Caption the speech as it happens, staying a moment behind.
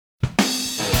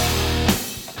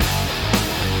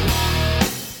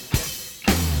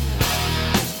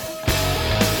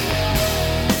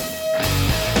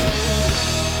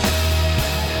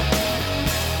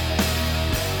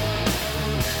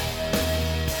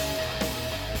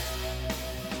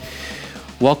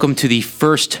Welcome to the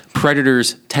first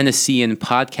Predators Tennessean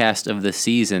podcast of the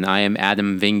season. I am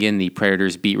Adam Vingan, the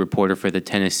Predators beat reporter for the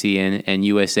Tennessean and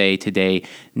USA Today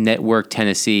Network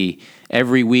Tennessee.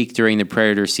 Every week during the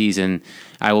Predator season,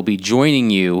 I will be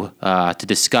joining you to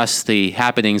discuss the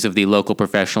happenings of the local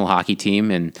professional hockey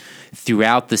team. And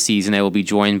throughout the season, I will be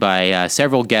joined by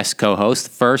several guest co-hosts.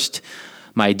 First,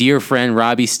 my dear friend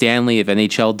Robbie Stanley of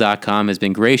NHL.com has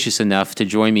been gracious enough to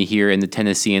join me here in the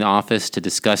Tennessean office to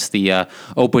discuss the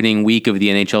opening week of the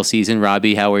NHL season.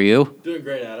 Robbie, how are you? Doing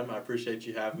great, Adam. I appreciate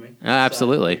you having me.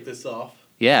 Absolutely. Kick this off.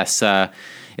 Yes,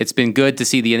 it's been good to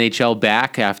see the NHL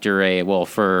back after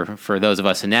for those of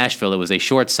us in Nashville, it was a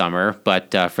short summer,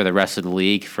 but for the rest of the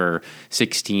league, for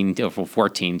 16 or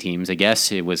 14 teams, I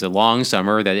guess, it was a long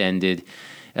summer that ended.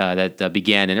 That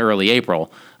began in early April.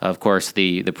 Of course,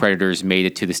 the Predators made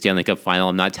it to the Stanley Cup final.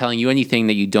 I'm not telling you anything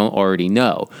that you don't already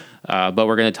know, but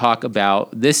we're going to talk about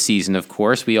this season, of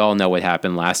course. We all know what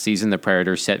happened last season. The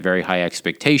Predators set very high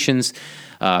expectations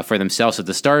for themselves at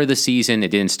the start of the season.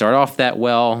 It didn't start off that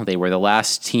well. They were the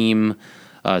last team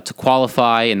to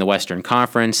qualify in the Western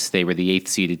Conference. They were the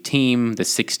 8th-seeded team, the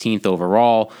 16th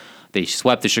overall. They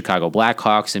swept the Chicago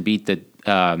Blackhawks and beat the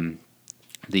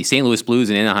St. Louis Blues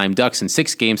and Anaheim Ducks in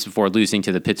 6 games before losing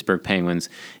to the Pittsburgh Penguins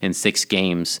in 6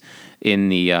 games in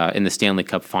the Stanley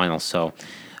Cup Finals. So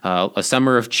a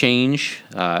summer of change.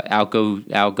 Out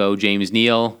go James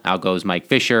Neal. Out goes Mike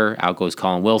Fisher. Out goes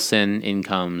Colin Wilson. In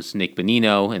comes Nick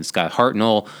Bonino and Scott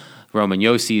Hartnell. Roman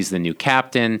Yossi's the new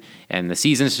captain. And the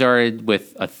season started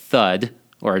with a thud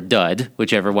or a dud,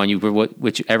 whichever one you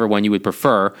would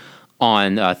prefer,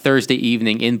 on Thursday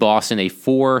evening in Boston, a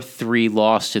 4-3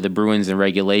 loss to the Bruins in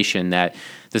regulation. That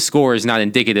the score is not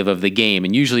indicative of the game.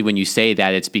 And usually when you say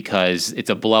that, it's because it's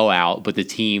a blowout, but the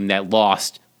team that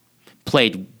lost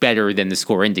played better than the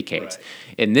score indicates.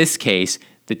 Right. In this case,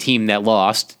 the team that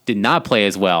lost did not play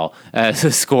as well as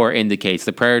the score indicates.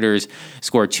 The Predators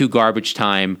scored 2 garbage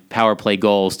time power play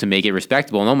goals to make it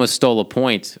respectable and almost stole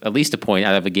at least a point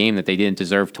out of a game that they didn't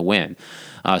deserve to win.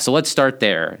 So let's start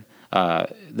there.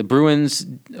 The Bruins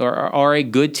are a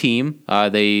good team.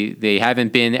 They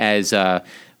haven't been as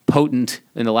potent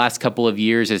in the last couple of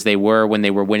years as they were when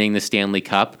they were winning the Stanley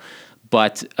Cup,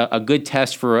 but a good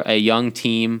test for a young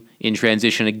team in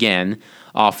transition again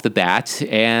off the bat,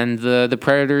 and the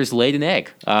Predators laid an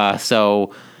egg.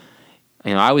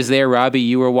 I was there, Robbie.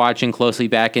 You were watching closely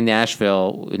back in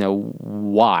Nashville.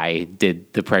 Why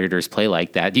did the Predators play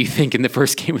like that, do you think, in the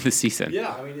first game of the season?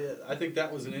 Yeah, I think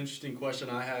that was an interesting question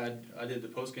I had. I did the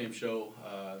post-game show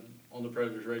on the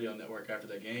Predators radio network after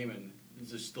that game, and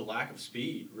just the lack of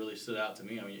speed really stood out to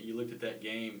me. You looked at that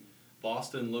game.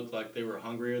 Boston looked like they were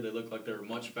hungrier. They looked like they were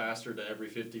much faster to every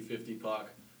 50-50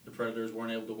 puck. The Predators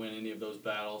weren't able to win any of those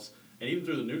battles. And even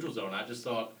through the neutral zone, I just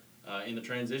thought in the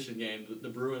transition game, the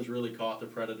Bruins really caught the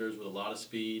Predators with a lot of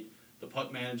speed. The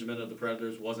puck management of the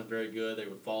Predators wasn't very good. They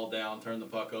would fall down, turn the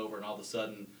puck over, and all of a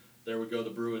sudden there would go the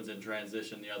Bruins in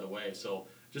transition the other way. So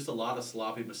just a lot of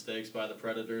sloppy mistakes by the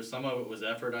Predators. Some of it was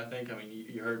effort, I think.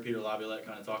 You heard Peter Laviolette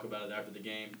kind of talk about it after the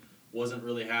game. Wasn't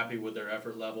really happy with their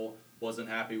effort level, wasn't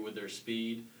happy with their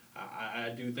speed. I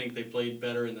do think they played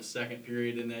better in the second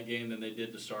period in that game than they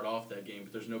did to start off that game,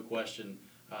 but there's no question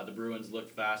the Bruins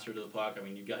looked faster to the puck.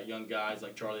 You've got young guys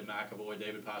like Charlie McAvoy,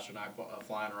 David Pastrnak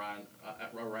flying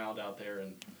around out there,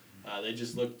 and they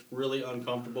just looked really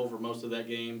uncomfortable for most of that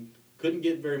game. Couldn't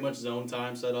get very much zone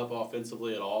time set up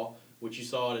offensively at all, which you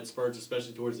saw at Spurs,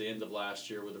 especially towards the end of last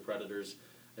year with the Predators,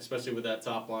 especially with that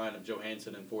top line of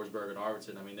Johansson and Forsberg and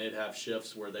Arvidsson. They'd have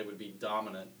shifts where they would be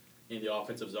dominant in the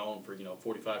offensive zone for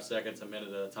 45 seconds, a minute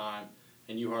at a time,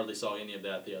 and you hardly saw any of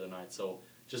that the other night. So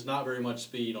just not very much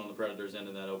speed on the Predators' end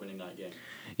in that opening night game.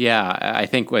 Yeah, I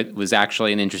think what was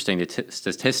actually an interesting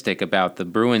statistic about the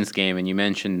Bruins game, and you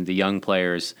mentioned the young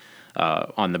players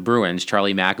on the Bruins,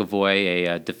 Charlie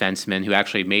McAvoy, a defenseman who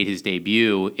actually made his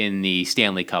debut in the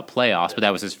Stanley Cup playoffs, but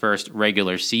that was his first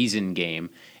regular season game,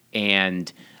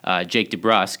 and Jake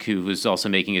DeBrusk, who was also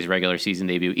making his regular season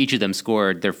debut. Each of them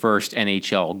scored their first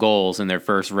NHL goals in their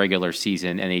first regular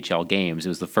season NHL games. It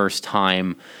was the first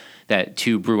time that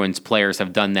 2 Bruins players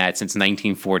have done that since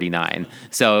 1949.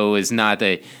 So it was not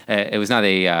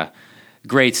a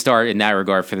great start in that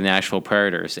regard for the Nashville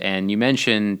Predators. And you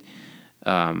mentioned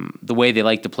the way they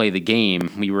like to play the game.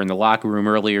 We were in the locker room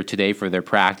earlier today for their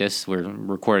practice. We're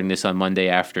recording this on Monday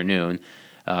afternoon.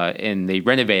 And they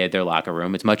renovated their locker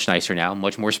room. It's much nicer now,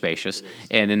 much more spacious.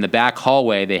 And in the back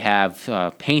hallway, they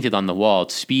have painted on the wall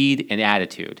speed and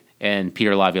attitude. And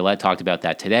Peter Laviolette talked about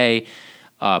that today.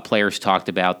 players talked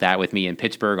about that with me in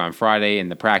Pittsburgh on Friday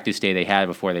and the practice day they had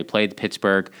before they played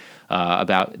Pittsburgh,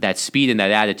 about that speed and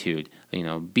that attitude.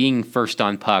 Being first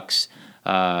on pucks,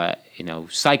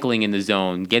 cycling in the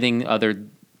zone, getting other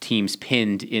teams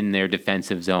pinned in their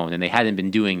defensive zone, and they hadn't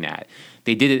been doing that.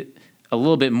 They did it a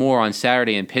little bit more on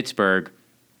Saturday in Pittsburgh,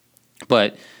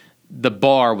 but the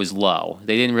bar was low.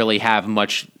 They didn't really have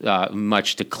much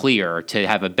to clear to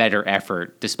have a better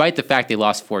effort, despite the fact they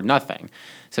lost 4-0.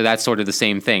 So that's sort of the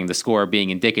same thing, the score being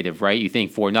indicative, right? You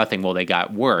think 4-0, well, they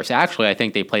got worse. Actually, I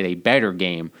think they played a better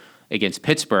game against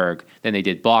Pittsburgh than they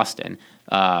did Boston.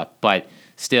 But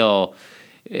still,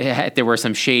 there were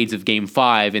some shades of Game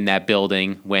 5 in that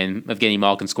building when Evgeny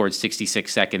Malkin scored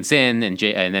 66 seconds in, and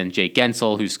then Jake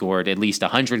Gensel, who scored at least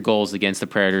 100 goals against the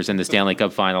Predators in the Stanley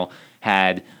Cup Final,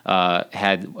 had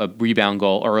a rebound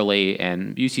goal early,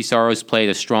 and UC Soros played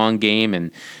a strong game,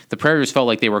 and the Predators felt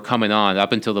like they were coming on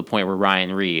up until the point where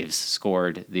Ryan Reeves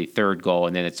scored the third goal,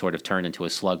 and then it sort of turned into a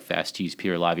slugfest, to use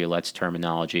Peter Laviolette's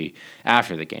terminology,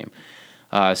 after the game.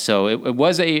 So it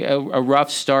was a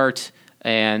rough start,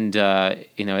 and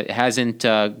it hasn't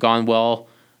gone well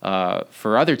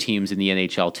for other teams in the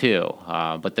NHL too.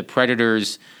 But the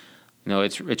Predators,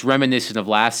 it's reminiscent of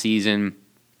last season.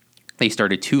 They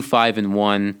started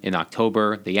 2-5-1 in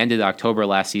October. They ended October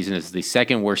last season as the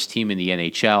second worst team in the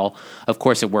NHL. Of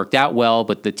course, it worked out well,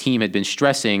 but the team had been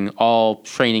stressing all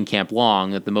training camp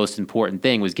long that the most important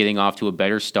thing was getting off to a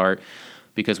better start,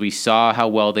 because we saw how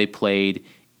well they played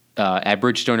at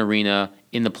Bridgestone Arena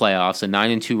in the playoffs, a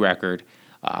 9-2 record.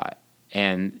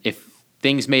 And if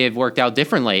things may have worked out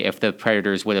differently if the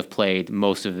Predators would have played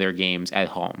most of their games at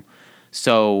home.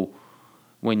 So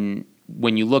when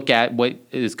you look at what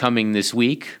is coming this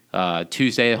week,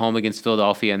 Tuesday at home against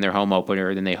Philadelphia in their home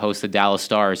opener, then they host the Dallas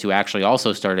Stars, who actually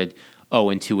also started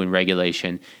 0-2 in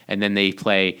regulation, and then they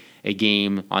play a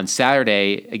game on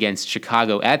Saturday against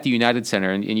Chicago at the United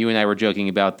Center. And you and I were joking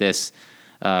about this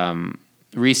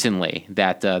recently,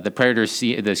 that the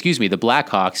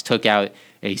Blackhawks took out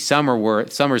a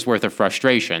summer's worth of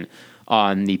frustration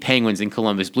on the Penguins and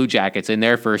Columbus Blue Jackets in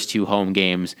their first two home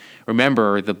games.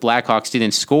 Remember, the Blackhawks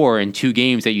didn't score in 2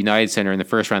 games at United Center in the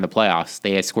first round of the playoffs.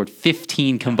 They had scored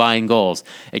 15 combined goals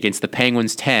against the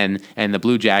Penguins 10 and the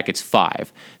Blue Jackets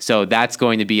 5. So that's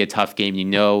going to be a tough game.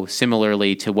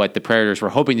 Similarly to what the Predators were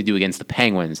hoping to do against the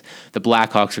Penguins, the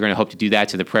Blackhawks are going to hope to do that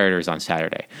to the Predators on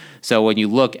Saturday. So when you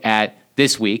look at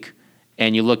this week,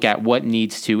 and you look at what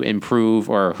needs to improve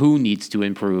or who needs to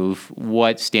improve,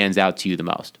 what stands out to you the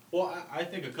most? Well, I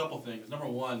think a couple things. Number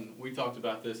one, we talked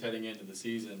about this heading into the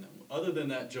season. Other than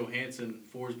that Johansson,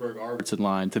 Forsberg, Arvidsson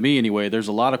line, to me anyway, there's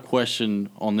a lot of question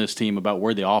on this team about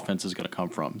where the offense is going to come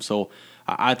from. So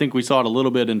I think we saw it a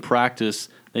little bit in practice.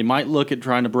 They might look at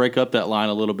trying to break up that line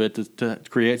a little bit to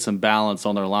create some balance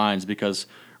on their lines, because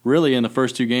really, in the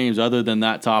first 2 games, other than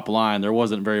that top line, there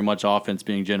wasn't very much offense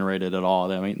being generated at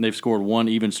all. I mean, they've scored 1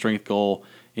 even strength goal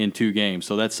in 2 games.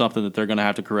 So that's something that they're going to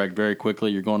have to correct very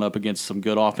quickly. You're going up against some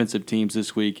good offensive teams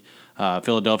this week.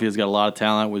 Philadelphia's got a lot of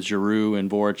talent with Giroux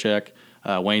and Voracek.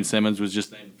 Wayne Simmons was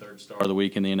just named 3rd star of the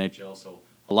week in the NHL. So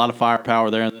a lot of firepower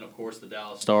there. And then, of course, the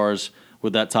Dallas Stars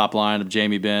with that top line of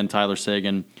Jamie Benn, Tyler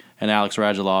Seguin, and Alex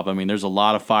Radulov. I mean, there's a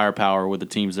lot of firepower with the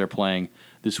teams they're playing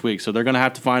this week. So they're going to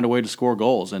have to find a way to score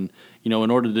goals. And, in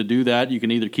order to do that, you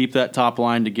can either keep that top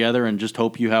line together and just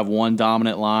hope you have one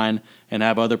dominant line and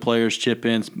have other players chip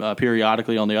in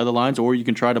periodically on the other lines, or you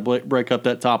can try to break up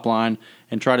that top line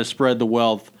and try to spread the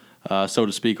wealth, so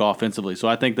to speak, offensively. So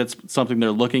I think that's something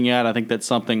they're looking at. I think that's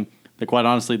something that, quite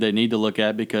honestly, they need to look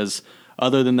at, because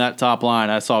other than that top line,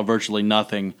 I saw virtually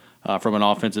nothing from an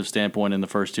offensive standpoint in the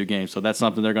first 2 games. So that's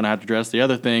something they're going to have to address. The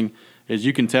other thing is,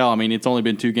 you can tell, it's only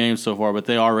been 2 games so far, but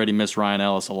they already miss Ryan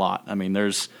Ellis a lot.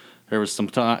 There was some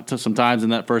times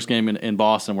in that first game in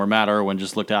Boston where Matt Irwin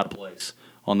just looked out of place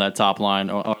on that top line,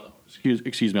 on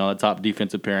that top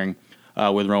defensive pairing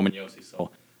with Roman Josi.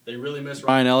 So they really miss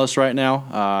Ryan Ellis right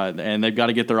now, and they've got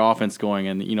to get their offense going.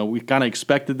 And, we kind of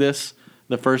expected this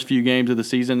the first few games of the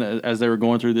season as they were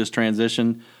going through this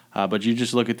transition. But you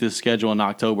just look at this schedule in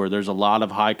October, there's a lot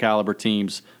of high-caliber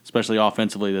teams, especially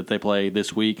offensively, that they play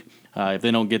this week. If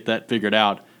they don't get that figured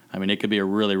out, it could be a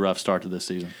really rough start to this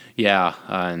season. Yeah,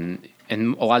 and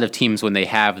a lot of teams, when they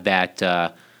have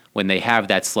that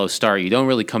slow start, you don't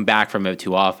really come back from it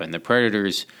too often. The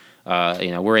Predators,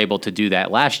 were able to do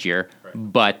that last year, right.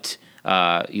 But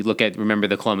remember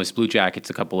the Columbus Blue Jackets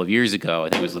a couple of years ago. I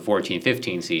think it was the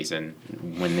 14-15 season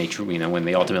when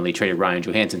they ultimately traded Ryan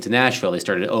Johansson to Nashville. They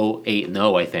started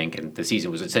 8-0, I think, and the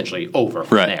season was essentially over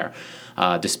from there.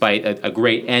 Despite a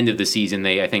great end of the season,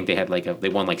 I think they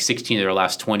won like 16 of their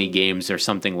last 20 games or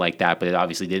something like that. But it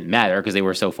obviously didn't matter because they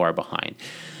were so far behind.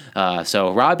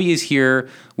 So Robbie is here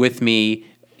with me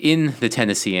in the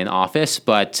Tennessean office,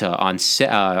 but on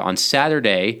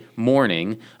Saturday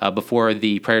morning, before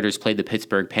the Predators played the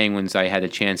Pittsburgh Penguins, I had a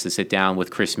chance to sit down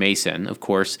with Chris Mason, of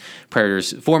course,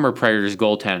 former Predators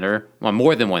goaltender on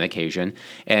more than one occasion,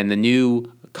 and the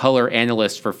new color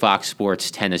analyst for Fox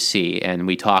Sports Tennessee, and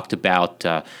we talked about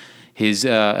his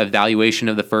evaluation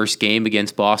of the first game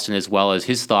against Boston, as well as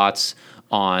his thoughts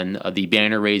on the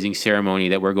banner-raising ceremony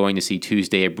that we're going to see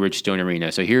Tuesday at Bridgestone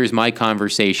Arena. So here's my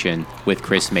conversation with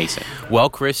Chris Mason. Well,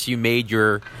 Chris, you made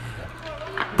your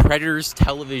Predators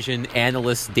television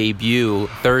analyst debut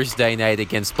Thursday night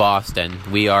against Boston.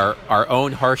 We are our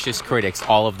own harshest critics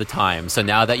all of the time. So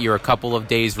now that you're a couple of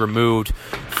days removed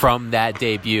from that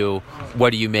debut,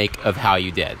 what do you make of how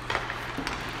you did?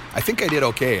 I think I did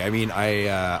okay. I mean,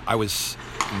 I was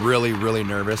really, really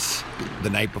nervous the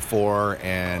night before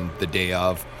and the day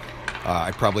of.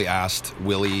 I probably asked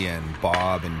Willie and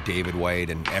Bob and David White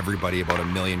and everybody about a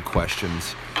million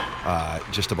questions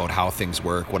just about how things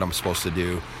work, what I'm supposed to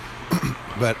do.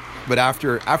 but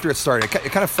after it started,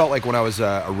 it kind of felt like when I was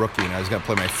a rookie and I was going to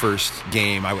play my first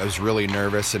game. I was really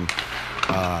nervous and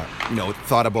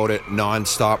thought about it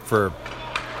nonstop for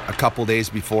a couple days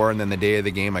before, and then the day of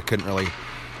the game I couldn't really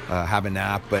have a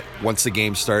nap. But once the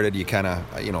game started, you kind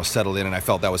of settled in, and I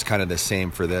felt that was kind of the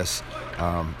same for this.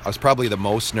 I was probably the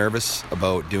most nervous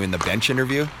about doing the bench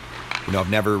interview. I've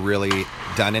never really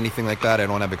done anything like that. I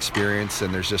don't have experience,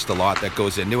 and there's just a lot that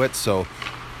goes into it. So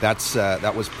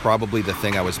that was probably the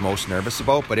thing I was most nervous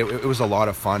about. But it was a lot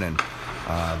of fun, and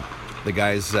the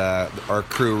guys, our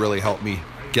crew, really helped me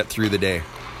get through the day.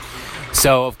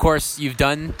 So, of course, you've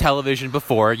done television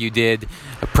before. You did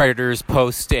Predators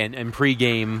post and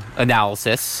pre-game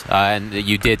analysis, and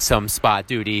you did some spot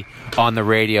duty on the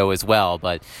radio as well.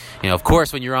 But, of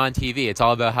course, when you're on TV, it's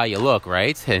all about how you look,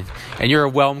 right? And you're a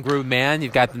well-groomed man.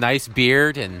 You've got the nice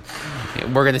beard, and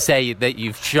we're going to say that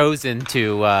you've chosen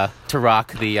to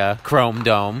rock the Chrome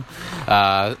Dome.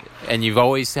 And you've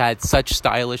always had such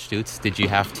stylish suits. Did you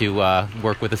have to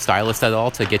work with a stylist at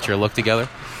all to get your look together?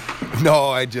 No,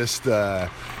 I just,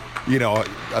 I've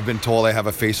been told I have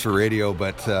a face for radio,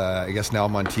 but I guess now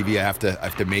I'm on TV. I have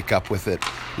to make up with it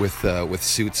with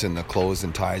suits and the clothes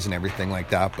and ties and everything like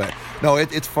that. But no,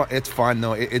 it's fun. It's fun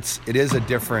though. It is a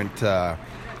different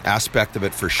aspect of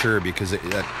it for sure, because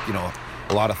a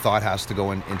lot of thought has to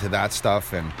go into that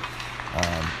stuff, and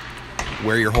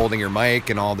where you're holding your mic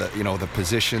and all the the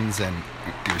positions and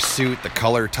your suit, the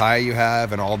color tie you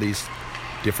have, and all these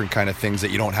different kind of things that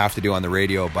you don't have to do on the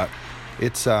radio. But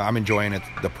it's I'm enjoying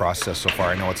the process so far.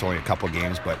 I know it's only a couple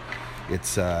games, but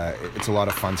it's a lot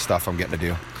of fun stuff I'm getting to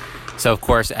do. So, of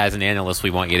course, as an analyst, we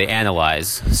want you to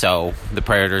analyze. So the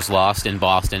Predators lost in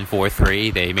Boston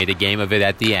 4-3. They made a game of it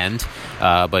at the end,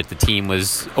 but the team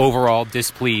was overall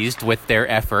displeased with their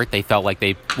effort. They felt like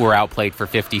they were outplayed for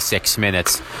 56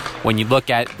 minutes. When you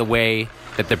look at the way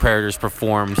that the Predators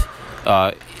performed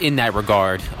in that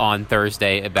regard on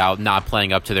Thursday about not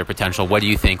playing up to their potential, what do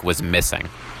you think was missing?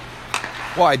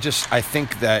 Well, I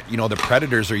think that, the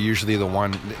Predators are usually the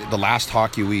last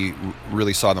hockey we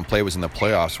really saw them play was in the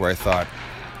playoffs, where I thought,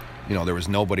 there was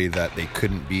nobody that they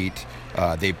couldn't beat.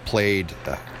 They played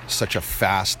such a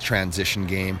fast transition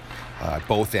game,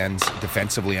 both ends,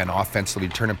 defensively and offensively,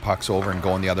 turning pucks over and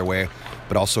going the other way,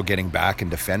 but also getting back and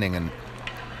defending. And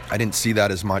I didn't see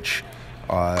that as much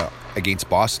against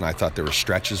Boston. I thought there were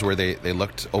stretches where they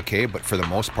looked okay, but for the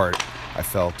most part, I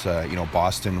felt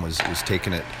Boston was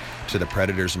taking it to the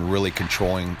Predators and really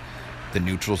controlling the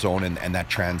neutral zone and that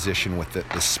transition with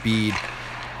the speed,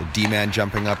 the D-man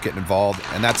jumping up, getting involved.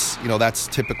 And that's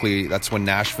when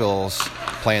Nashville's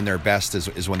playing their best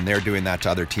is when they're doing that to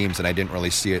other teams, and I didn't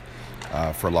really see it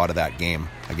for a lot of that game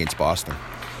against Boston.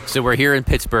 So we're here in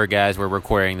Pittsburgh as we're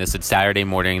recording this. It's Saturday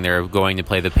morning. They're going to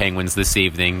play the Penguins this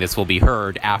evening. This will be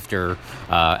heard after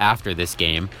this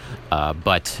game.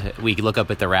 But we look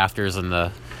up at the rafters, and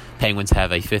the Penguins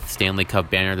have a fifth Stanley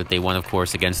Cup banner that they won, of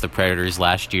course, against the Predators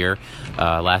last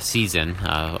season.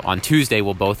 On Tuesday,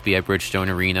 we'll both be at Bridgestone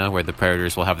Arena, where the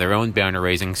Predators will have their own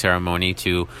banner-raising ceremony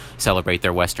to celebrate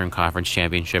their Western Conference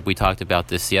championship. We talked about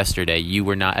this yesterday. You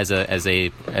were not, as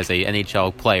a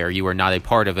NHL player, you were not a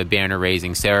part of a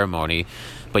banner-raising ceremony,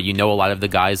 but you know a lot of the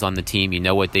guys on the team. You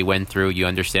know what they went through. You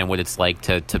understand what it's like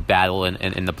to battle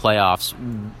in the playoffs.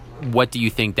 what do you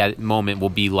think that moment will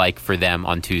be like for them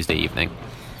on Tuesday evening?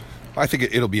 I think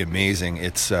it'll be amazing.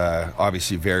 It's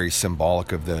obviously very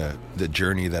symbolic of the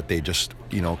journey that they just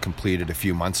completed a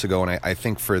few months ago, and I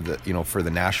think for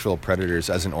the Nashville Predators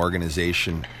as an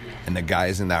organization and the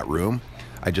guys in that room,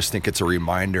 I just think it's a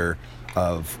reminder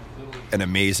of an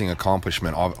amazing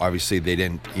accomplishment. Obviously, they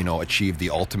didn't achieve the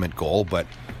ultimate goal, but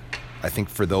I think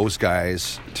for those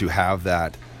guys to have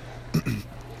that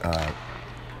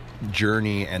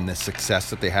journey and the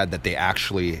success that they had, that they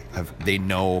actually they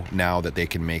know now that they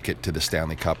can make it to the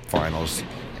Stanley Cup Finals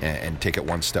and take it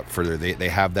one step further. They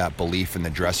have that belief in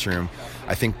the dressing room.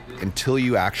 I think until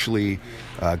you actually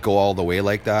go all the way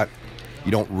like that,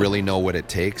 you don't really know what it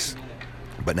takes.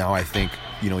 But now I think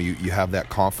you have that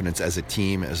confidence as a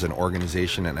team, as an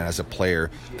organization, and as a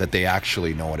player that they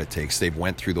actually know what it takes. They've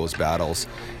went through those battles,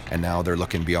 and now they're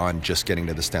looking beyond just getting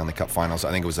to the Stanley Cup Finals.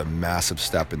 I think it was a massive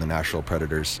step in the Nashville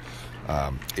Predators'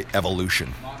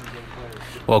 evolution.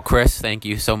 Well, Chris, thank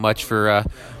you so much for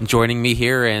joining me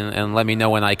here, and let me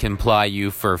know when I can ply you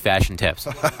for fashion tips.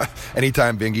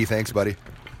 Anytime, Bingy. Thanks, buddy.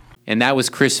 And that was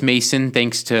Chris Mason.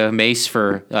 Thanks to Mace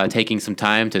for taking some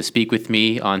time to speak with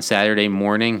me on Saturday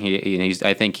morning. You'll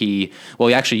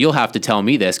have to tell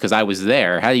me this because I was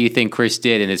there. How do you think Chris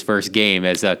did in his first game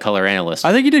as a color analyst?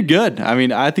 I think he did good. I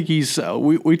mean, I think he's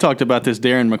we talked about this,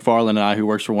 Darren McFarland and I, who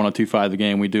works for 102.5 The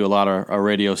Game. We do a lot of our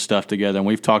radio stuff together, and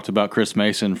we've talked about Chris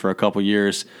Mason for a couple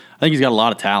years. I think he's got a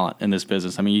lot of talent in this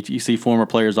business. I mean, you see former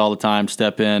players all the time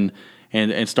step in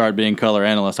and start being color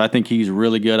analysts. I think he's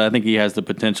really good. I think he has the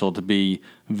potential to be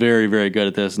very, very good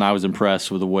at this, and I was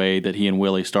impressed with the way that he and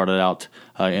Willie started out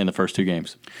in the first two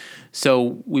games.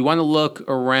 So we want to look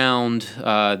around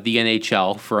the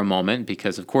NHL for a moment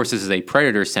because, of course, this is a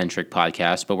Predator-centric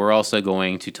podcast, but we're also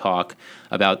going to talk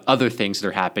about other things that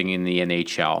are happening in the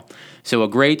NHL. So a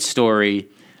great story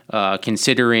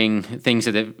considering things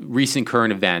that have recent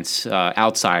current events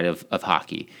outside of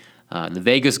hockey. The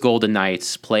Vegas Golden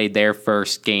Knights played their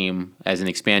first game as an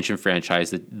expansion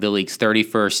franchise, the league's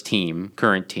 31st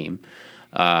current team,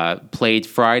 played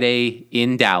Friday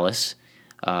in Dallas.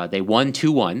 They won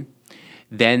 2-1.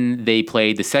 Then they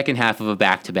played the second half of a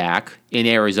back-to-back in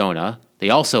Arizona. They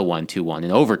also won 2-1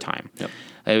 in overtime. Yep.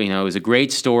 It was a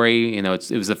great story. It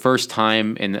was the first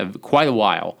time in quite a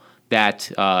while that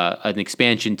an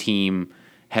expansion team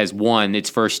has won its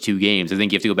first two games. I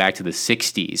think you have to go back to the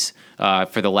 60s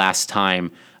for the last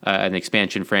time an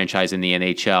expansion franchise in the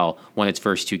NHL won its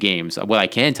first two games. What I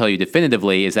can tell you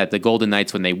definitively is that the Golden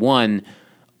Knights, when they won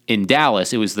in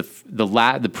Dallas, it was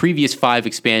the previous five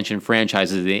expansion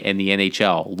franchises in the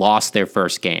NHL lost their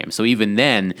first game. So even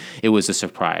then, it was a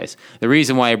surprise. The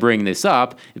reason why I bring this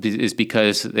up is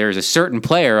because there's a certain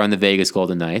player on the Vegas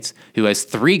Golden Knights who has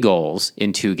 3 goals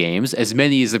in 2 games, as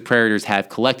many as the Predators have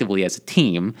collectively as a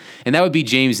team, and that would be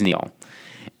James Neal.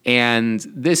 And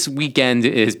this weekend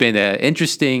has been an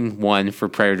interesting one for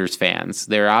Predators fans.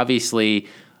 They're obviously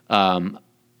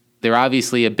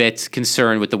a bit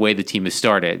concerned with the way the team has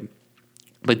started,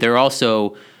 but they're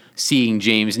also seeing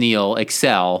James Neal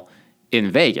excel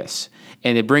in Vegas.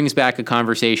 And it brings back a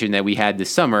conversation that we had this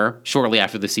summer, shortly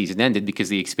after the season ended, because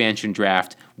the expansion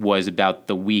draft was about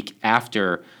the week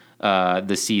after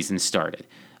the season started.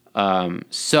 They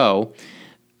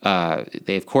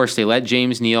let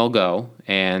James Neal go,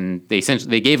 and they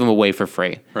gave him away for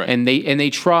free, right. and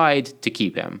they tried to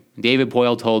keep him. David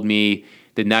Boyle told me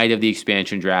the night of the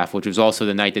expansion draft, which was also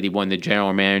the night that he won the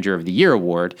General Manager of the Year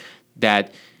award,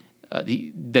 that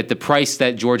the price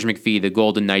that George McPhee, the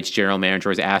Golden Knights general manager,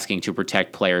 was asking to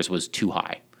protect players was too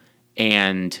high.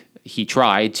 And he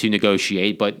tried to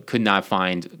negotiate but could not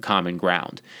find common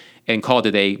ground and called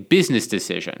it a business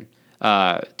decision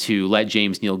to let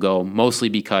James Neal go, mostly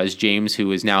because James,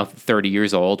 who is now 30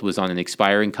 years old, was on an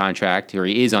expiring contract, or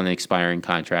he is on an expiring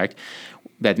contract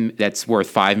that's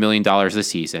worth $5 million a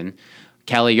season.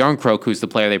 Calle Jarnkrok, who's the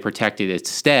player they protected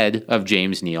instead of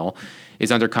James Neal,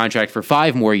 is under contract for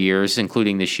 5 more years,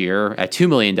 including this year, at $2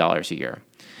 million a year.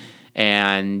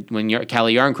 And when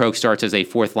Calle Jarnkrok starts as a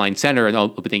fourth-line center on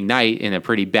opening night in a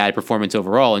pretty bad performance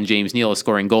overall, and James Neal is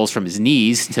scoring goals from his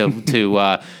knees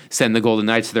to send the Golden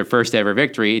Knights to their first-ever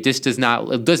victory, it just does not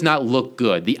look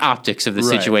good. The optics of the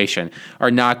situation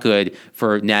are not good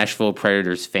for Nashville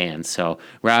Predators fans. So,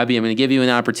 Robbie, I'm going to give you an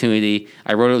opportunity.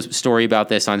 I wrote a story about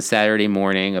this on Saturday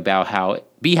morning about how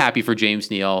be happy for James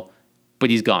Neal, but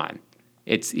he's gone.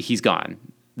 He's gone.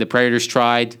 The Predators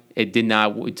tried. It did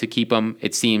not to keep him.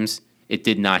 It seems it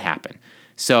did not happen.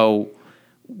 So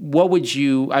what would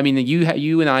you – I mean,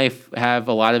 you and I have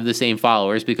a lot of the same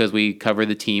followers because we cover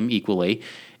the team equally,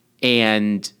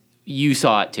 and you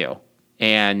saw it too.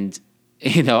 And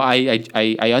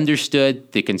I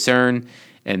understood the concern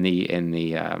and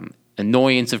the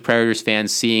annoyance of Predators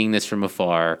fans seeing this from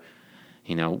afar.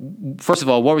 First of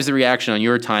all, what was the reaction on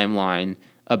your timeline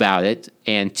about it?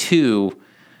 And two,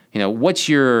 what's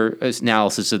your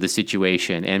analysis of the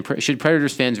situation? And should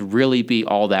Predators fans really be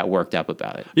all that worked up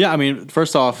about it? Yeah,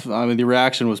 first off, the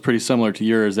reaction was pretty similar to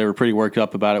yours. They were pretty worked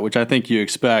up about it, which I think you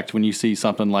expect when you see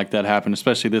something like that happen,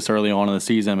 especially this early on in the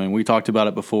season. We talked about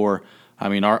it before.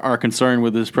 Our concern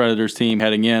with this Predators team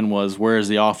heading in was, where is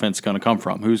the offense going to come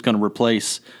from? Who's going to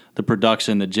replace the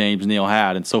production that James Neal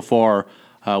had? And so far,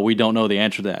 we don't know the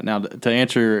answer to that. Now, to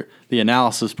answer the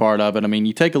analysis part of it,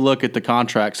 you take a look at the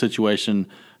contract situation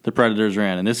the Predators are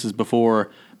in, and this is before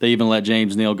they even let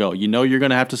James Neal go. You're going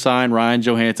to have to sign Ryan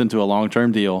Johansson to a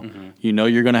long-term deal. Mm-hmm.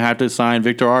 You're going to have to sign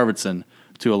Victor Arvidsson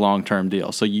to a long-term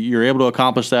deal. So you're able to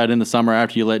accomplish that in the summer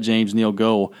after you let James Neal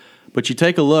go. But you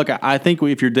take a look, I think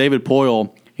if you're David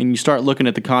Poile and you start looking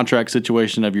at the contract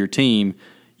situation of your team,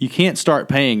 you can't start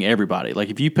paying everybody. Like,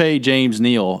 if you pay James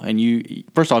Neal and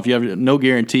first off, you have no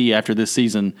guarantee after this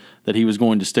season that he was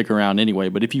going to stick around anyway.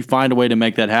 But if you find a way to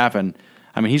make that happen,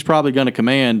 he's probably going to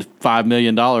command $5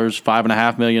 million,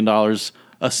 $5.5 million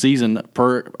a season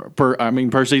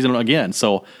per season again.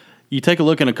 So you take a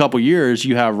look in a couple years,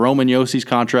 you have Roman Yossi's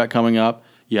contract coming up,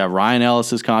 you have Ryan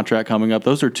Ellis's contract coming up.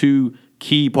 Those are two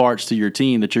key parts to your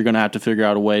team that you're going to have to figure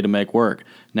out a way to make work.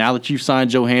 Now that you've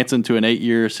signed Johansson to an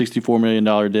 8-year, $64 million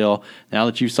deal, now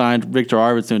that you've signed Victor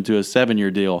Arvidsson to a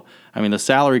 7-year deal, the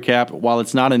salary cap, while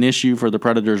it's not an issue for the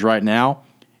Predators right now,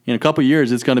 in a couple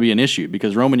years it's going to be an issue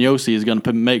because Roman Josi is going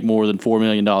to make more than $4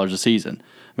 million a season.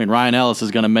 Ryan Ellis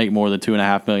is going to make more than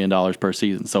 $2.5 million per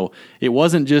season. So it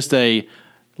wasn't just a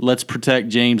let's protect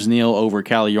James Neal over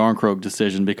Calle Jarnkrok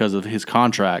decision because of his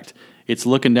contract. It's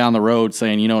looking down the road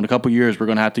saying, in a couple years, we're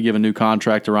going to have to give a new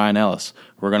contract to Ryan Ellis.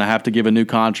 We're going to have to give a new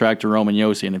contract to Roman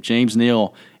Josi. And if James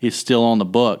Neal is still on the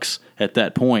books at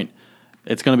that point,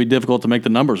 it's going to be difficult to make the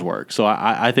numbers work. So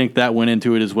I think that went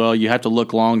into it as well. You have to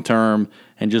look long-term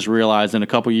and just realize in a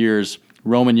couple years,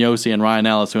 Roman Josi and Ryan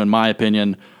Ellis, who in my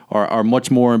opinion are much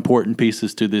more important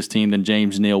pieces to this team than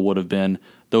James Neal would have been.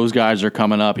 Those guys are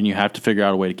coming up, and you have to figure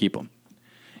out a way to keep them.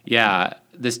 Yeah,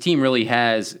 this team really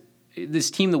has –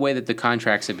 this team, the way that the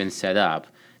contracts have been set up,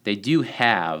 they do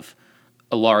have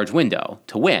a large window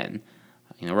to win.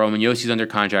 Roman Josi's under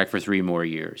contract for 3 more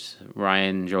years.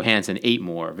 Ryan Johansson, 8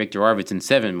 more. Victor Arvidsson,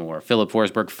 7 more. Philip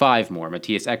Forsberg, 5 more.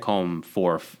 Matthias Ekholm,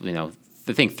 4,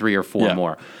 I think 3 or 4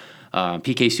 more.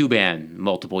 PK Subban,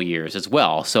 multiple years as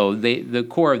well. So the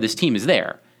core of this team is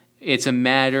there. It's a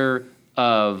matter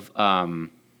of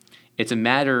looking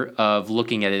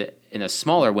at it in a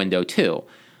smaller window too.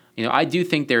 I do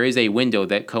think there is a window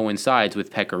that coincides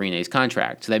with Pekka Rinne's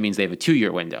contract. So that means they have a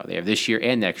 2-year window. They have this year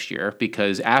and next year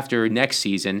because after next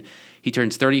season, he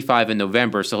turns 35 in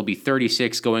November, so he'll be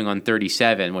 36 going on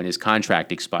 37 when his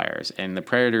contract expires. And the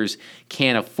Predators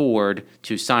can't afford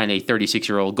to sign a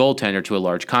 36-year-old goaltender to a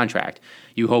large contract.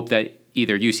 You hope that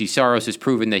either UC Saros has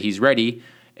proven that he's ready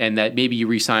and that maybe you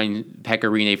re-sign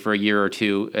Pekka Rinne for a year or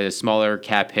two at a smaller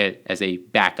cap hit as a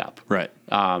backup. Right.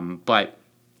 But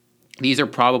these are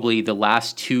probably the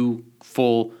last 2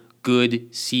 full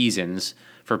good seasons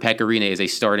for Pekka Rinne as a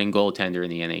starting goaltender in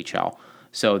the NHL.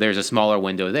 So there's a smaller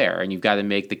window there, and you've got to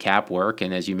make the cap work.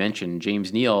 And as you mentioned,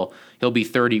 James Neal, he'll be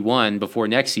 31 before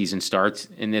next season starts,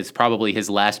 and it's probably his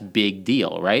last big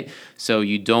deal, right? So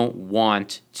you don't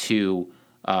want to,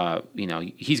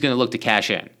 he's going to look to cash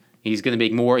in. He's going to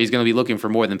make more. He's going to be looking for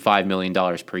more than $5 million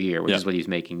per year, which is what he's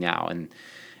making now. And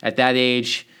at that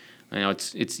age,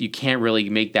 it's you can't really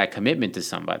make that commitment to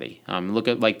somebody. Look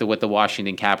at what the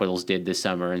Washington Capitals did this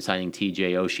summer in signing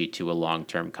TJ Oshie to a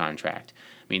long-term contract.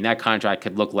 That contract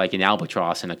could look like an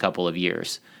albatross in a couple of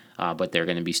years, but they're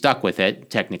going to be stuck with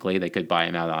it. Technically, they could buy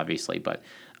him out, obviously, but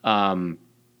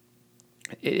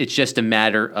it's just a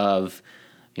matter of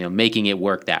making it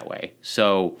work that way.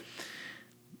 So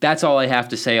that's all I have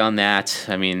to say on that.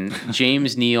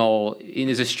 James Neal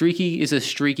is a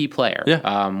streaky player.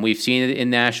 Yeah. We've seen it in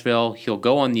Nashville. He'll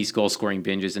go on these goal-scoring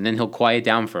binges, and then he'll quiet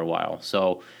down for a while.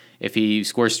 So if he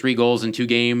scores 3 goals in 2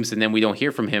 games and then we don't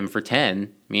hear from him for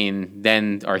 10,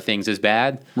 then are things as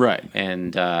bad? Right.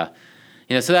 And, so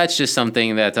that's just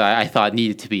something that I thought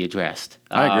needed to be addressed.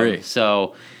 I agree.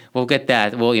 So we'll get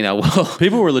that. Well,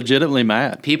 people were legitimately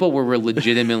mad. People were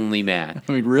legitimately mad.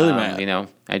 Really mad.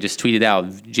 I just tweeted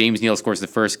out, James Neal scores the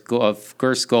first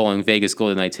goal in Vegas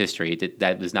Golden Knights history.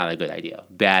 That was not a good idea.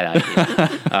 Bad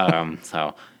idea.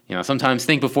 So, sometimes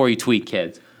think before you tweet,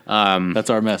 kids. That's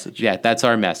our message. Yeah, that's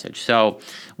our message. So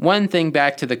one thing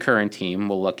back to the current team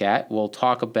we'll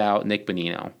talk about Nick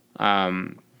Bonino.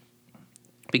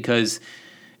 because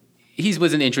he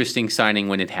was an interesting signing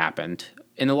when it happened.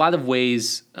 In a lot of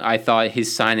ways, I thought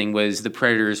his signing was the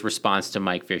Predators' response to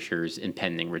Mike Fisher's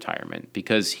impending retirement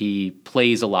because he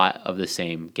plays a lot of the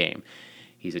same game.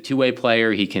 He's a two-way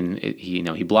player. He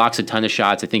blocks a ton of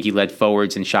shots. I think he led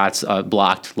forwards in shots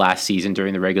blocked last season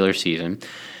during the regular season.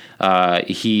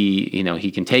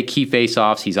 He can take key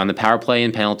faceoffs. He's on the power play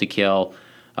and penalty kill.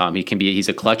 He's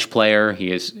a clutch player. He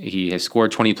has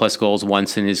scored 20+ goals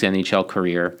once in his NHL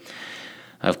career.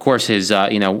 Of course,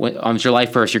 on July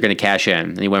 1st, you're going to cash in.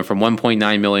 And he went from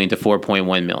 $1.9 million to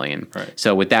 $4.1 million. Right.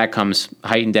 So with that comes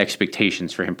heightened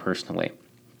expectations for him personally.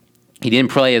 He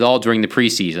didn't play at all during the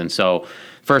preseason. So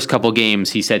first couple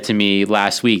games, he said to me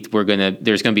last week,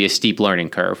 there's going to be a steep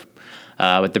learning curve.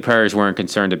 But the Predators weren't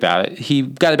concerned about it. He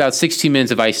got about 16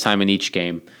 minutes of ice time in each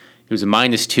game. He was a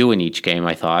 -2 in each game,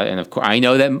 I thought. And of course, I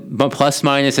know that plus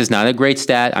minus is not a great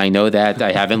stat. I know that.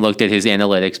 I haven't looked at his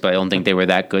analytics, but I don't think they were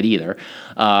that good either.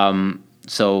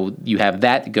 So you have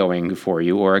that going for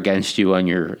you or against you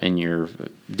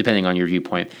depending on your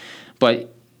viewpoint.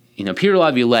 But Peter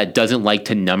Laviolette doesn't like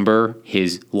to number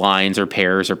his lines or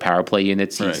pairs or power play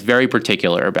units. He's very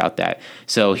particular about that.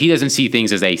 So he doesn't see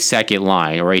things as a second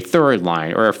line or a third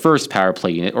line or a first power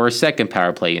play unit or a second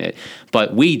power play unit.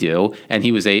 But we do. And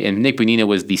Nick Bonino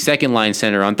was the second line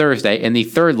center on Thursday and the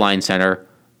third line center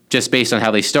just based on how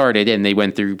they started and they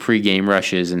went through pregame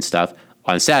rushes and stuff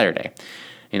on Saturday.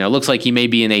 It looks like he may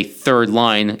be in a third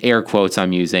line, air quotes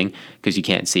I'm using because you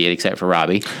can't see it except for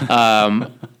Robbie.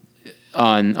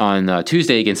 On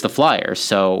Tuesday against the Flyers.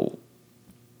 So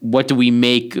what do we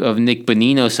make of Nick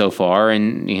Bonino so far?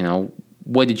 And,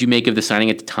 what did you make of the signing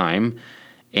at the time?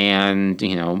 And,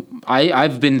 I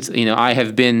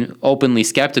have been openly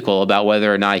skeptical about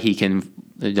whether or not he can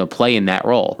play in that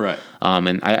role. Right.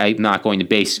 And I'm not going to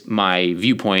base my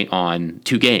viewpoint on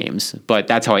 2 games, but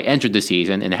that's how I entered the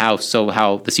season and how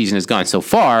the season has gone. So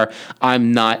far, I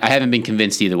haven't been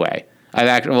convinced either way.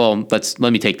 Let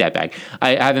me take that back.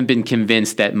 I haven't been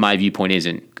convinced that my viewpoint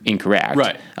isn't incorrect.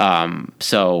 Right.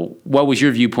 So what was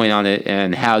your viewpoint on it,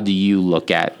 and how do you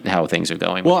look at how things are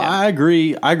going? Well, I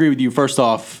agree. I agree with you. First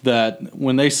off, that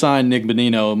when they signed Nick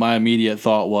Bonino, my immediate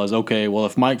thought was, okay, well,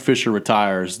 if Mike Fisher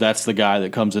retires, that's the guy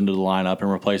that comes into the lineup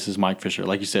and replaces Mike Fisher.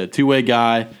 Like you said, two-way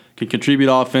guy, can contribute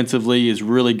offensively, is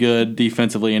really good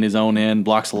defensively in his own end,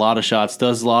 blocks a lot of shots,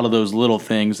 does a lot of those little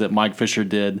things that Mike Fisher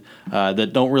did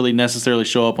that don't really necessarily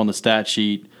show up on the stat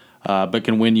sheet, but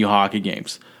can win you hockey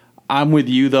games. I'm with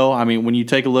you, though. I mean, when you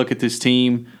take a look at this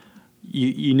team,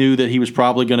 you knew that he was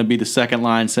probably going to be the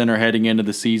second-line center heading into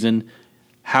the season.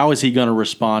 How is he going to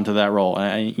respond to that role?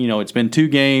 It's been 2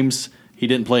 games. He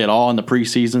didn't play at all in the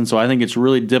preseason, so I think it's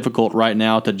really difficult right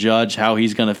now to judge how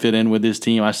he's going to fit in with this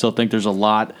team. I still think there's a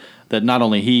lot that not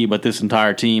only he, but this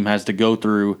entire team has to go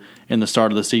through in the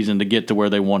start of the season to get to where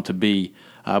they want to be.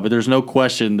 But there's no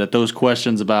question that those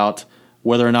questions about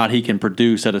whether or not he can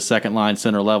produce at a second-line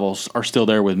center level are still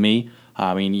there with me.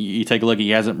 I mean, you take a look, he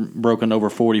hasn't broken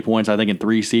over 40 points, I think, in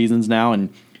 3 seasons now,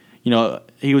 and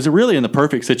he was really in the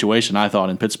perfect situation, I thought,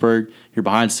 in Pittsburgh. You're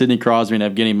behind Sidney Crosby and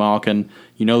Evgeny Malkin.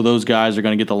 Those guys are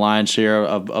going to get the lion's share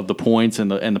of the points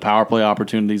and the power play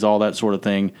opportunities, all that sort of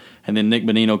thing. And then Nick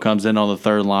Bonino comes in on the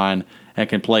third line and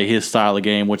can play his style of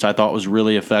game, which I thought was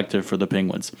really effective for the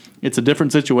Penguins. It's a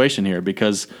different situation here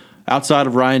because outside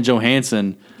of Ryan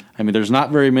Johansson, I mean, there's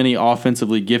not very many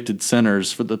offensively gifted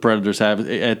centers for the Predators have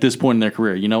at this point in their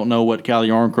career. You don't know what Calle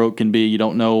Jarnkrok can be. You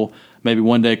don't know. Maybe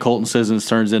one day Colton Sissons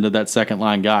turns into that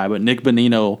second-line guy. But Nick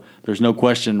Bonino, there's no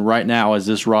question right now as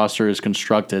this roster is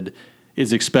constructed,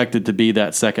 is expected to be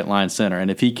that second-line center. And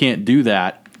if he can't do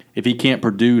that, if he can't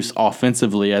produce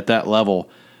offensively at that level,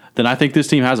 then I think this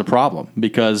team has a problem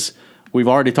because we've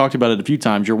already talked about it a few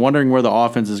times. You're wondering where the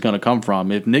offense is going to come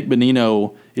from. If Nick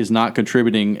Bonino is not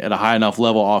contributing at a high enough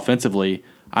level offensively,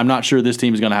 I'm not sure this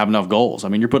team is going to have enough goals. I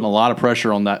mean, you're putting a lot of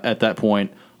pressure on that at that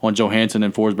point on Johansson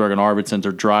and Forsberg and Arvidsson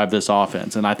to drive this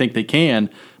offense. And I think they can,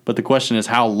 but the question is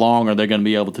how long are they going to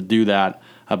be able to do that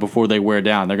before they wear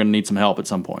down? They're going to need some help at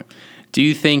some point. Do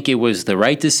you think it was the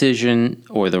right decision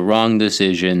or the wrong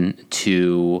decision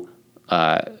for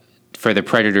the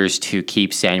Predators to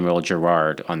keep Samuel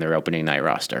Girard on their opening night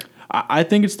roster? I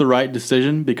think it's the right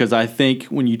decision because I think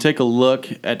when you take a look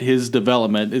at his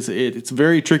development, it's a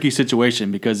very tricky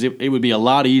situation because it would be a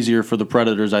lot easier for the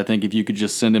Predators, I think, if you could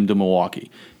just send him to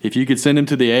Milwaukee. If you could send him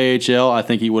to the AHL, I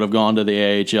think he would have gone to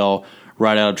the AHL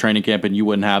right out of training camp and you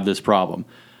wouldn't have this problem.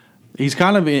 He's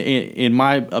kind of, in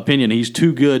my opinion, he's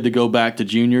too good to go back to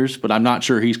juniors, but I'm not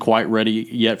sure he's quite ready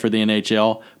yet for the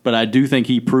NHL. But I do think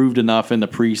he proved enough in the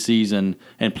preseason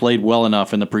and played well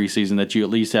enough in the preseason that you at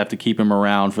least have to keep him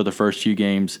around for the first few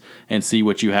games and see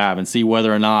what you have and see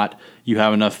whether or not you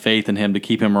have enough faith in him to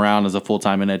keep him around as a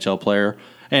full-time NHL player.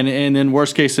 And in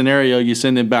worst case scenario, you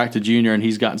send him back to junior and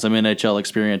he's gotten some NHL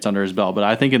experience under his belt. But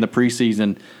I think in the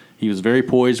preseason, he was very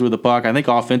poised with the puck. I think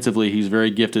offensively he's very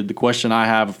gifted. The question I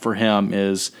have for him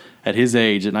is, at his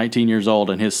age, at 19 years old,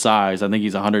 and his size, I think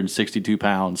he's 162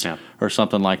 pounds or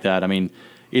something like that. I mean,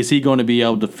 is he going to be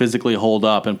able to physically hold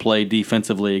up and play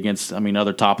defensively against,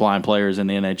 other top-line players in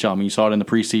the NHL? I mean, you saw it in the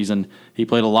preseason. He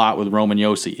played a lot with Roman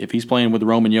Josi. If he's playing with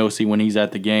Roman Josi when he's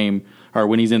at the game or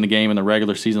when he's in the game in the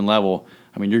regular season level,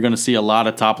 you're going to see a lot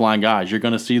of top-line guys. You're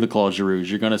going to see the Claude Giroux.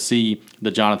 You're going to see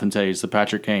the Jonathan Toews, the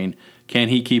Patrick Kane. Can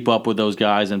he keep up with those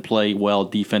guys and play well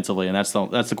defensively? And that's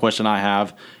the question I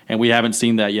have. And we haven't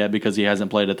seen that yet because he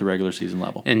hasn't played at the regular season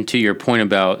level. And to your point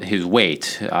about his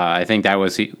weight, I think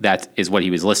that is what he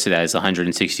was listed as,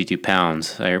 162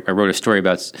 pounds. I wrote a story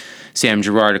about Sam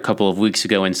Girard a couple of weeks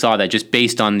ago and saw that just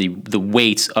based on the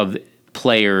weights of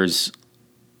players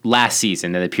last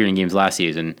season that appeared in games last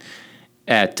season,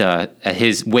 at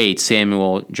his weight,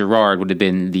 Samuel Girard would have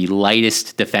been the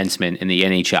lightest defenseman in the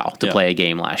NHL to play a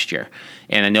game last year.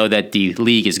 And I know that the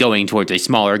league is going towards a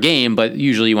smaller game, but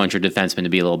usually you want your defenseman to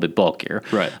be a little bit bulkier.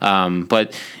 Right.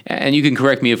 And you can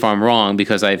correct me if I'm wrong,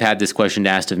 because I've had this question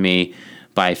asked of me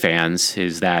by fans,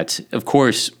 is that, of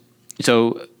course,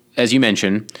 so as you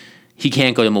mentioned, he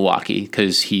can't go to Milwaukee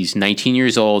because he's 19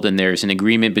 years old and there's an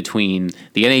agreement between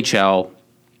the NHL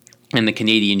and the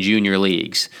Canadian junior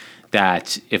leagues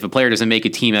that if a player doesn't make a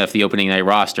team out of the opening night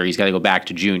roster, he's got to go back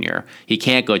to junior. He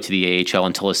can't go to the AHL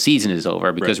until his season is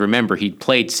over because, remember, he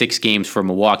played 6 games for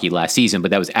Milwaukee last season,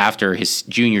 but that was after his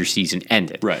junior season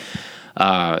ended. Right.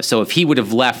 So if he would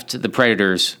have left the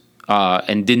Predators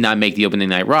and did not make the opening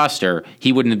night roster,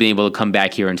 he wouldn't have been able to come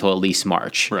back here until at least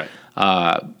March. Right.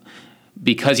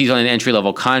 Because he's on an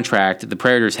entry-level contract, the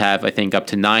Predators have, I think, up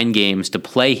to 9 games to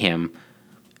play him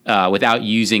without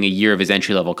using a year of his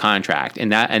entry-level contract.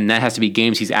 And that has to be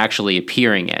games he's actually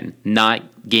appearing in, not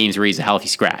games where he's a healthy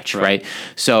scratch, right?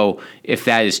 So if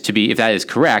that is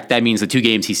correct, that means the 2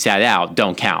 games he sat out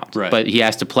don't count. Right. But he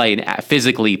has to play and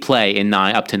physically play in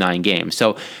up to 9 games.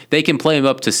 So they can play him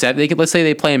up to 7. Let's say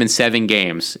they play him in 7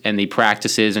 games, and he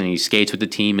practices and he skates with the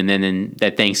team, and then in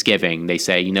that Thanksgiving they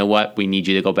say, you know what, we need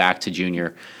you to go back to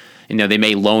junior. They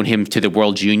may loan him to the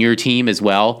World Junior team as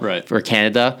well for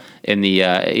Canada and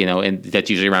that's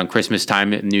usually around Christmas time,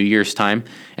 New Year's time,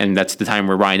 and that's the time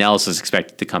where Ryan Ellis is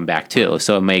expected to come back too.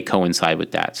 So it may coincide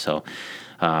with that. So,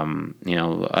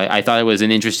 I thought it was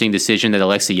an interesting decision that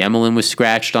Alexei Yemelin was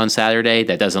scratched on Saturday.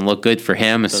 That doesn't look good for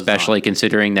him, especially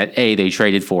considering that A, they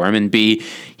traded for him, and B,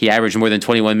 he averaged more than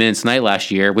 21 minutes a night last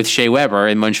year with Shea Weber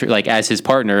in Montreal, as his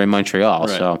partner in Montreal.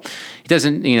 Right. So he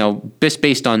doesn't, just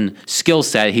based on skill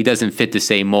set, he doesn't fit the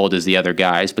same mold as the other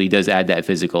guys, but he does add that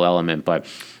physical element. But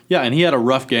yeah, and he had a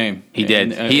rough game. He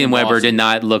did. He and Weber did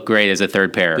not look great as a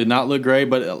third pair. Did not look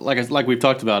great, but like we've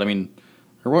talked about,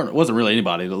 there wasn't really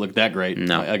anybody that looked that great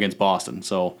against Boston.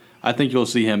 So I think you'll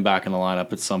see him back in the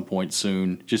lineup at some point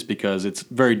soon, just because it's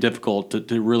very difficult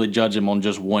to really judge him on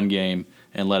just one game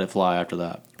and let it fly after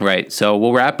that. Right. So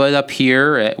we'll wrap it up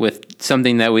here with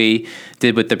something that we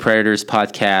did with the Predators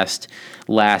podcast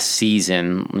last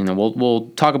season. We'll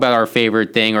talk about our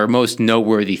favorite thing or most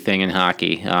noteworthy thing in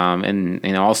hockey.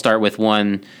 I'll start with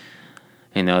one,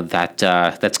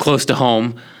 that's close to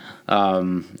home.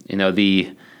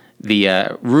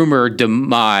 The rumored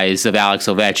demise of Alex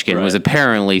Ovechkin was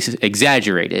apparently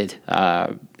exaggerated.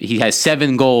 He has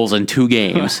 7 goals in 2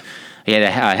 games. He had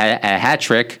a hat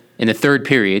trick in the third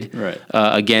period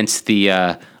against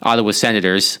the Ottawa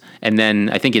Senators. And then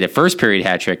I think he had a first period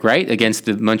hat trick, against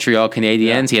the Montreal Canadiens.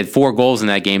 Yeah. He had 4 goals in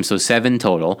that game, so 7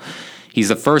 total. He's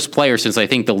the first player since, I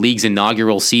think, the league's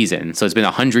inaugural season. So it's been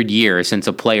 100 years since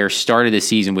a player started a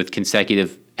season with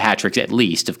consecutive hat tricks at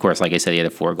least. Of course, like I said, he had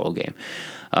a 4-goal game.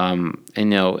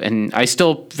 And I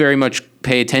still very much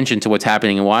pay attention to what's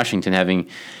happening in Washington, having,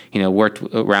 worked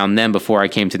around them before I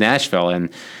came to Nashville.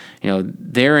 And,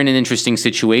 they're in an interesting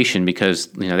situation because,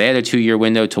 they had a 2-year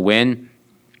window to win.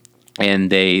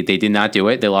 And they did not do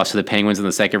it. They lost to the Penguins in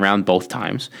the second round both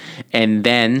times. And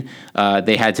then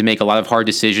they had to make a lot of hard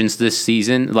decisions this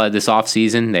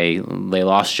offseason. They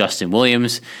lost Justin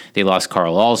Williams. They lost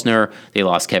Carl Alsner. They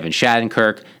lost Kevin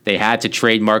Shattenkirk. They had to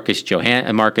trade Marcus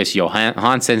Johansson.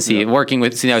 Working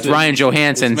with, it's Ryan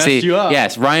Johansson.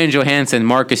 Yes, Ryan Johansson,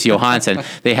 Marcus Johansson.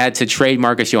 They had to trade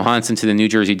Marcus Johansson to the New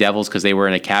Jersey Devils because they were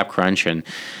in a cap crunch. And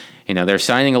they're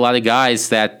signing a lot of guys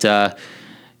that.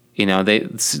 They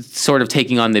sort of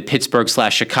taking on the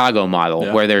Pittsburgh/Chicago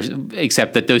model, where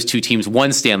except that those two teams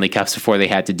won Stanley Cups before they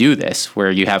had to do this,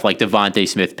 where you have like Devontae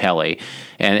Smith-Pelly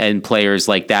and players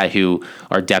like that who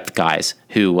are depth guys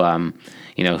who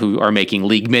are making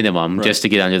league minimum just to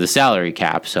get under the salary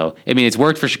cap. So, I mean, it's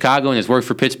worked for Chicago and it's worked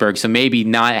for Pittsburgh. So maybe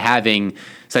not having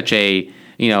such a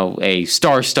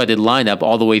star-studded lineup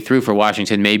all the way through for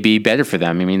Washington may be better for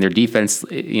them. I mean, their defense,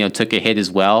 took a hit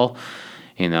as well.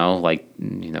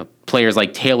 Players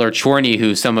like Taylor Chorney,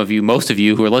 who most of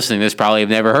you who are listening to this probably have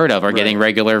never heard of, are getting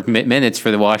regular minutes for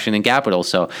the Washington Capitals.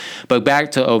 So, but back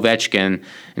to Ovechkin,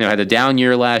 had a down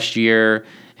year last year,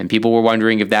 and people were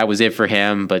wondering if that was it for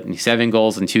him. But 7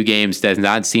 goals in 2 games does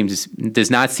not seem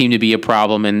to be a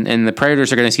problem. And the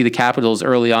Predators are going to see the Capitals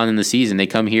early on in the season. They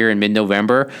come here in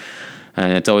mid-November.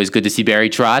 And it's always good to see Barry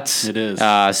Trotz. It is.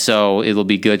 So it'll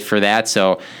be good for that.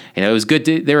 So, it was good.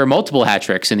 There were multiple hat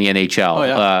tricks in the NHL. Oh,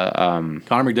 yeah.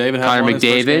 Connor McDavid had one in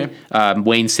his first game.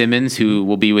 Wayne Simmons, who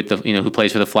will be with who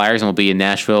plays for the Flyers and will be in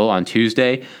Nashville on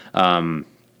Tuesday.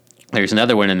 There's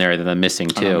another one in there that I'm missing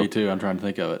too. Me too. I'm trying to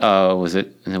think of it. Oh, was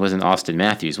it? It wasn't Austin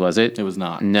Matthews, was it? It was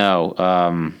not.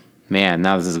 No. Man,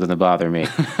 now this is going to bother me.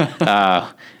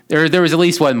 There was at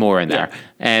least one more in there.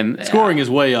 And scoring is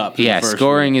way up.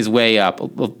 Scoring is way up.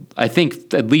 I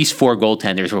think at least 4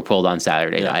 goaltenders were pulled on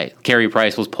Saturday night. Carey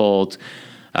Price was pulled,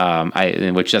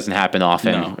 which doesn't happen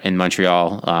often in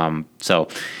Montreal. So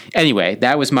anyway,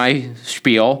 that was my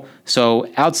spiel.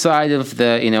 So outside of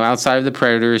the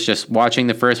Predators, just watching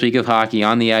the first week of hockey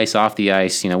on the ice, off the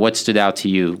ice, what stood out to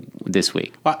you this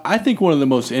week? I think one of the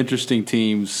most interesting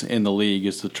teams in the league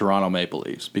is the Toronto Maple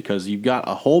Leafs, because you've got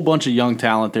a whole bunch of young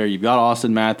talent there. You've got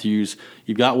Austin Matthews,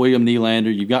 you've got William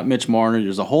Nylander, you've got Mitch Marner.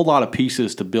 There's a whole lot of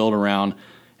pieces to build around.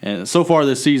 And so far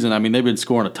this season, I mean, they've been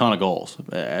scoring a ton of goals,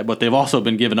 but they've also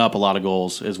been giving up a lot of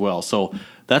goals as well. So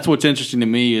that's what's interesting to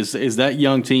me is that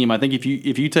young team. I think if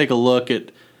you take a look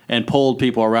at and polled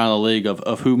people around the league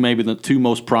of who maybe the 2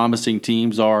 most promising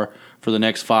teams are for the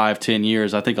next 5-10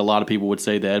 years, I think a lot of people would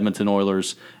say the Edmonton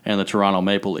Oilers and the Toronto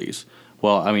Maple Leafs.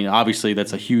 Well, I mean, obviously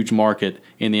that's a huge market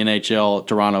in the NHL,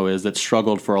 Toronto is, that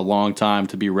struggled for a long time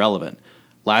to be relevant.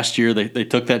 Last year they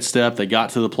took that step, they got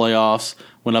to the playoffs,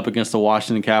 went up against the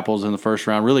Washington Capitals in the first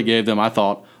round, really gave them, I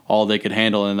thought, all they could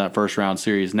handle in that first round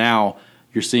series. Now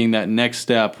you're seeing that next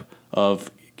step of,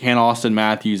 can Austin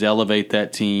Matthews elevate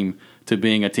that team to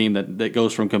being a team that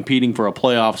goes from competing for a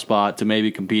playoff spot to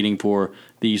maybe competing for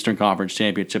the Eastern Conference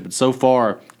Championship. And so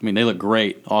far, I mean, they look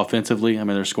great offensively. I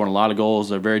mean, they're scoring a lot of goals.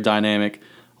 They're very dynamic.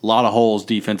 A lot of holes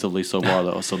defensively so far,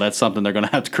 though. So that's something they're going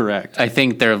to have to correct. I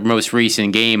think their most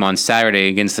recent game on Saturday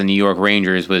against the New York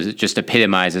Rangers was just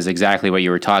epitomizes exactly what you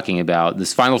were talking about.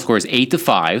 This final score is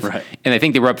 8-5, right, and I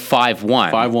think they were up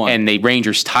 5-1. 5-1. And the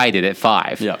Rangers tied it at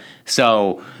 5. Yeah.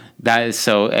 So that is,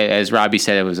 so as Robbie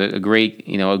said, it was a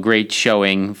great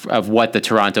showing of what the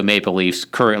Toronto Maple Leafs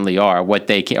currently are, what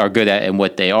they are good at and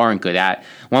what they aren't good at.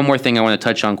 One more thing I want to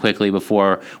touch on quickly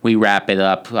before we wrap it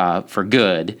up for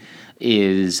good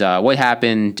is what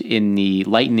happened in the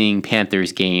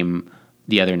Lightning-Panthers game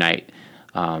the other night.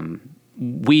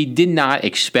 We did not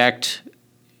expect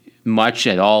much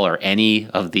at all or any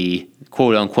of the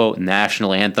quote-unquote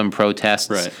national anthem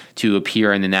protests to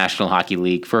appear in the National Hockey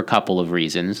League for a couple of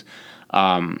reasons.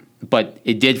 But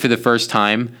it did for the first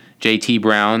time. J.T.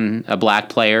 Brown, a black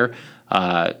player,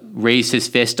 raised his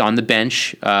fist on the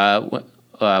bench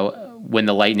when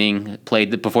the Lightning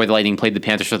before the Lightning played the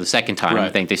Panthers for the second time. Right. I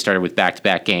think they started with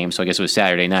back-to-back games, so I guess it was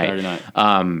Saturday night.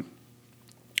 And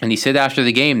he said after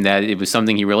the game that it was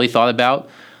something he really thought about,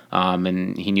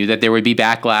 and he knew that there would be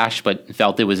backlash, but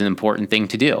felt it was an important thing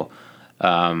to do.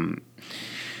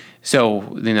 So,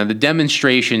 the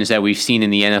demonstrations that we've seen in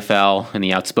the NFL and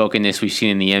the outspokenness we've seen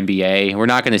in the NBA, we're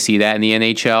not going to see that in the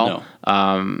NHL.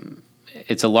 No.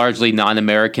 It's a largely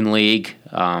non-American league.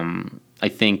 I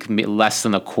think less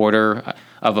than a quarter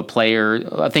of a player.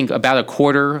 I think about a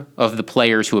quarter of the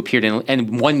players who appeared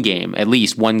in one game, at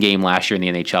least one game last year in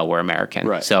the NHL, were American.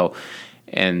 Right. So,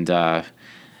 and the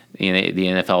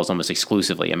NFL is almost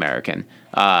exclusively American.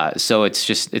 So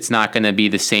it's not going to be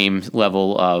the same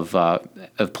level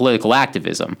of political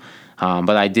activism.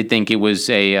 But I did think it was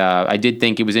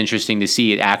interesting to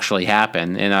see it actually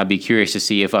happen, and I'd be curious to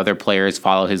see if other players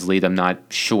follow his lead. I'm not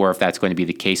sure if that's going to be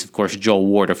the case. Of course, Joel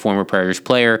Ward, a former Predators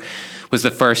player, was the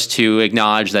first to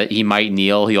acknowledge that he might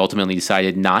kneel. He ultimately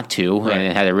decided not to,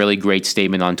 and had a really great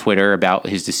statement on Twitter about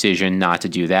his decision not to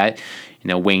do that.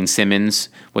 Wayne Simmons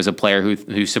was a player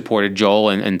who supported Joel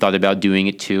and thought about doing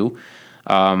it too.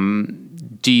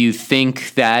 Do you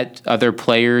think that other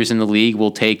players in the league will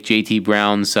take JT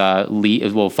Brown's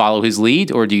lead, will follow his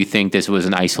lead, or do you think this was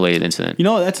an isolated incident?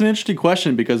 That's an interesting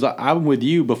question because I'm with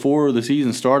you. Before the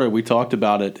season started, we talked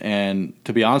about it, and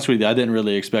to be honest with you, I didn't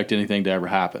really expect anything to ever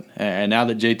happen. And now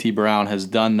that JT Brown has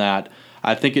done that,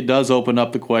 I think it does open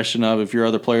up the question of, if you're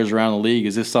other players around the league,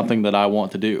 is this something that I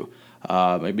want to do?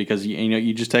 Because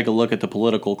you just take a look at the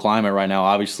political climate right now.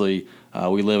 Obviously,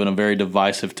 we live in a very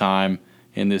divisive time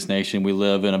in this nation. We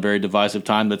live in a very divisive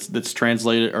time that's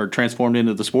translated or transformed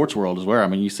into the sports world as well. I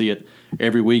mean, you see it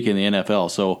every week in the NFL.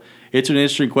 So it's an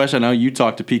interesting question. I know you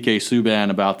talked to PK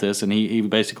Subban about this, and he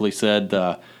basically said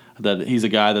that he's a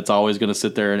guy that's always going to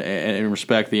sit there and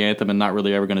respect the anthem and not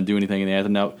really ever going to do anything in the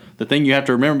anthem. Now, the thing you have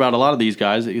to remember about a lot of these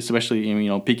guys, especially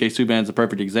PK Subban's a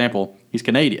perfect example. He's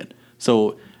Canadian,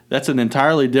 so that's an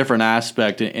entirely different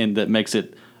aspect, and that makes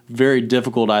it very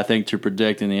difficult, I think, to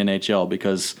predict in the NHL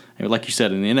because, like you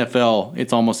said, in the NFL,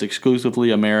 it's almost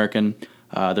exclusively American.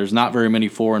 There's not very many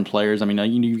foreign players. I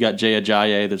mean, you've got Jay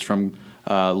Ajayi that's from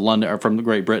London or from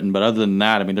Great Britain, but other than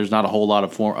that, I mean, there's not a whole lot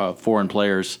of foreign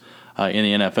players in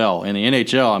the NFL. In the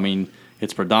NHL, I mean,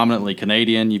 it's predominantly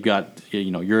Canadian. You've got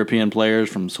European players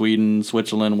from Sweden,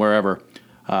 Switzerland, wherever.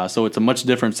 So it's a much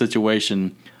different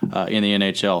situation in the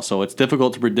NHL. So it's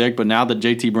difficult to predict, but now that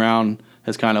JT Brown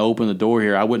has kind of opened the door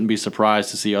here, I wouldn't be surprised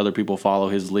to see other people follow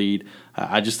his lead.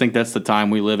 I just think that's the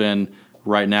time we live in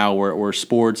right now where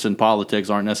sports and politics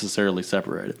aren't necessarily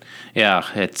separated. Yeah,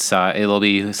 it'll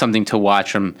be something to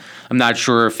watch. I'm not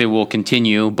sure if it will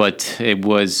continue, but it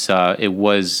was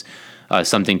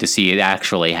something to see it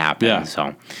actually happen. Yeah.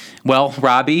 So, well,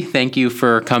 Robbie, thank you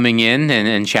for coming in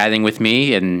and chatting with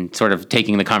me and sort of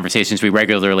taking the conversations we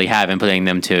regularly have and putting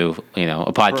them to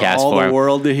a podcast for all the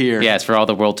world to hear. Yes, for all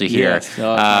the world to hear. Yes,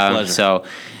 my pleasure. So,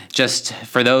 just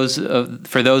for those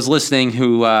listening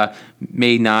who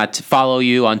may not follow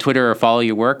you on Twitter or follow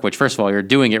your work, which first of all you're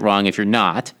doing it wrong if you're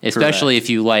not, especially if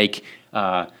you like.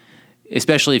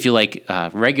 Especially if you like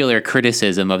regular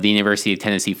criticism of the University of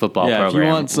Tennessee football program. If you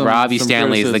want Robbie some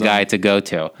Stanley is the criticism, guy to go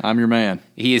to. I'm your man.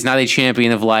 He is not a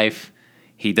champion of life.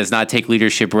 He does not take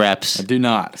leadership reps. I do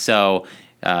not. So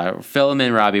fill him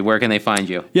in, Robbie. Where can they find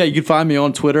you? Yeah, you can find me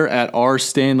on Twitter at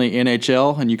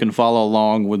rstanleyNHL, and you can follow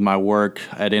along with my work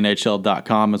at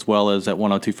NHL.com as well as at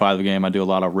 102.5 The Game. I do a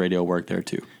lot of radio work there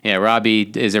too. Yeah, Robbie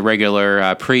is a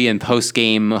regular pre- and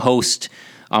post-game host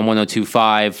on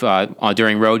 102.5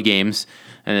 during road games.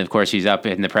 And, of course, he's up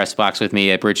in the press box with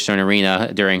me at Bridgestone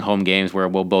Arena during home games where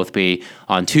we'll both be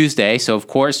on Tuesday. So, of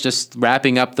course, just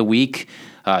wrapping up the week.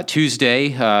 Tuesday,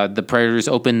 the Predators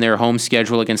open their home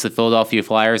schedule against the Philadelphia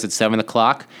Flyers at 7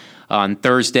 o'clock. On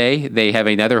Thursday, they have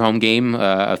another home game,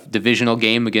 a divisional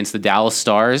game against the Dallas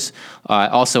Stars,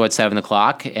 also at 7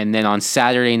 o'clock. And then on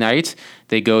Saturday night,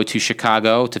 they go to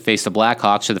Chicago to face the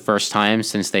Blackhawks for the first time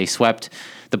since they swept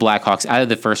the Blackhawks out of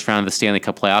the first round of the Stanley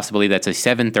Cup playoffs. I believe that's a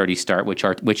 7:30 start,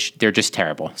 which they're just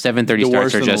terrible. 7:30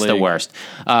 starts are just the worst.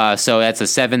 So that's a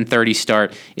 7:30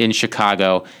 start in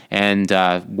Chicago, and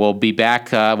we'll be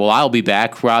back. I'll be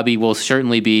back. Robbie will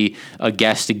certainly be a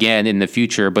guest again in the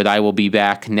future, but I will be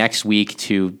back next week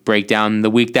to break down the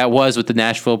week that was with the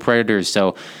Nashville Predators.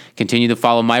 So continue to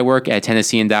follow my work at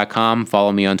Tennessean.com.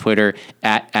 Follow me on Twitter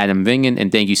at Adam Vingen, and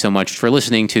thank you so much for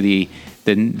listening to the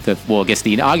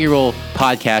inaugural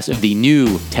podcast of the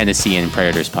new Tennessean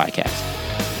Predators podcast.